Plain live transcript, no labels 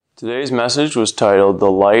Today's message was titled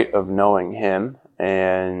The Light of Knowing Him,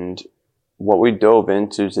 and what we dove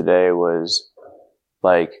into today was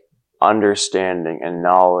like understanding and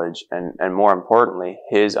knowledge, and more importantly,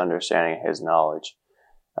 his understanding and his knowledge.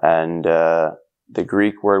 And the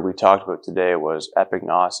Greek word we talked about today was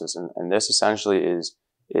epignosis, and this essentially is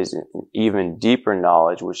an even deeper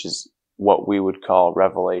knowledge, which is what we would call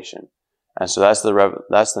revelation. And so that's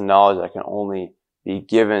the knowledge that can only be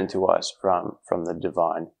given to us from the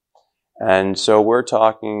divine. And so we're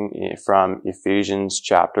talking from Ephesians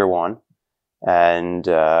chapter 1, and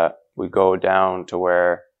we go down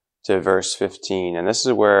to verse 15, and this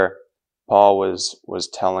is where Paul was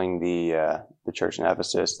telling the church in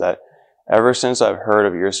Ephesus that ever since I've heard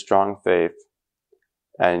of your strong faith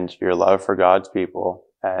and your love for God's people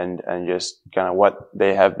and just kind of what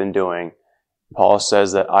they have been doing, Paul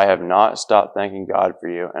says that I have not stopped thanking God for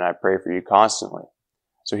you, and I pray for you constantly.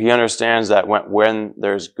 So he understands that when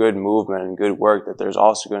there's good movement and good work, that there's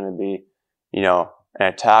also going to be, an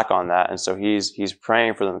attack on that. And so he's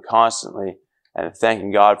praying for them constantly and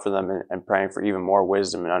thanking God for them and praying for even more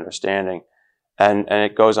wisdom and understanding. And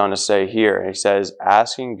it goes on to say here, he says,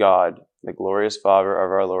 asking God, the glorious Father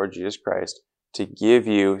of our Lord Jesus Christ, to give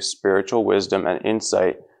you spiritual wisdom and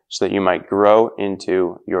insight so that you might grow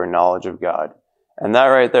into your knowledge of God. And that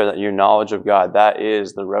right there, that your knowledge of God, that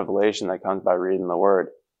is the revelation that comes by reading the Word.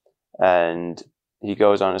 And he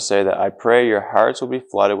goes on to say that I pray your hearts will be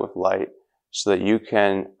flooded with light so that you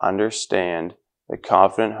can understand the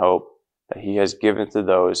confident hope that he has given to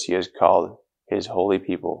those he has called his holy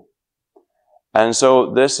people. And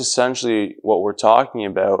so this essentially, what we're talking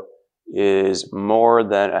about is more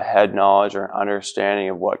than a head knowledge or an understanding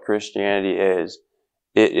of what Christianity is.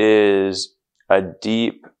 It is a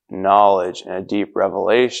deep knowledge and a deep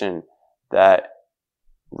revelation that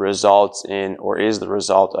results in, or is the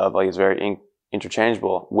result of, it's very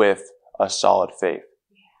interchangeable with a solid faith.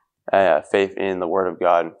 Faith in the Word of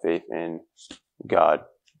God and faith in God.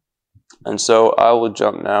 And so I will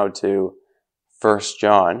jump now to 1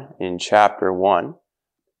 John in chapter 1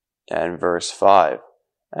 and verse 5.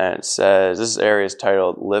 And it says, this area is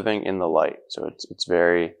titled Living in the Light. So it's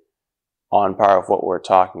very on par with what we're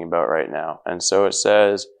talking about right now. And so it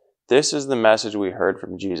says, this is the message we heard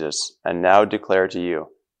from Jesus and now declare to you.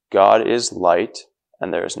 God is light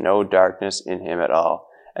and there is no darkness in him at all.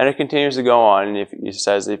 And it continues to go on. And it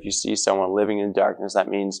says if you see someone living in darkness, that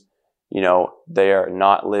means, they are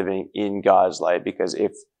not living in God's light, because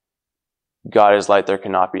if God is light, there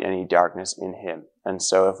cannot be any darkness in him. And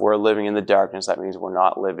so if we're living in the darkness, that means we're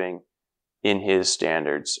not living in his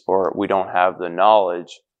standards, or we don't have the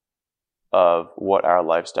knowledge of what our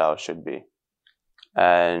lifestyle should be.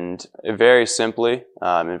 And very simply,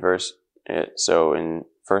 in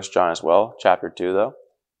 1 John as well, chapter 2 though,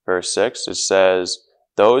 verse 6, it says,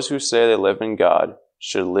 those who say they live in God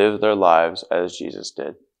should live their lives as Jesus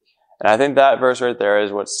did. And I think that verse right there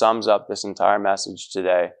is what sums up this entire message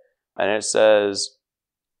today. And it says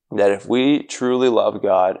that if we truly love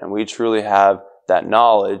God and we truly have that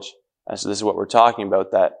knowledge, and so this is what we're talking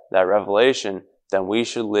about, that revelation, then we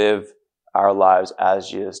should live our lives as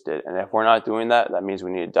Jesus did. And if we're not doing that, that means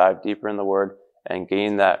we need to dive deeper in the Word and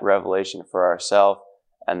gain that revelation for ourselves,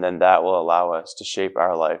 and then that will allow us to shape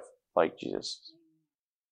our life like Jesus.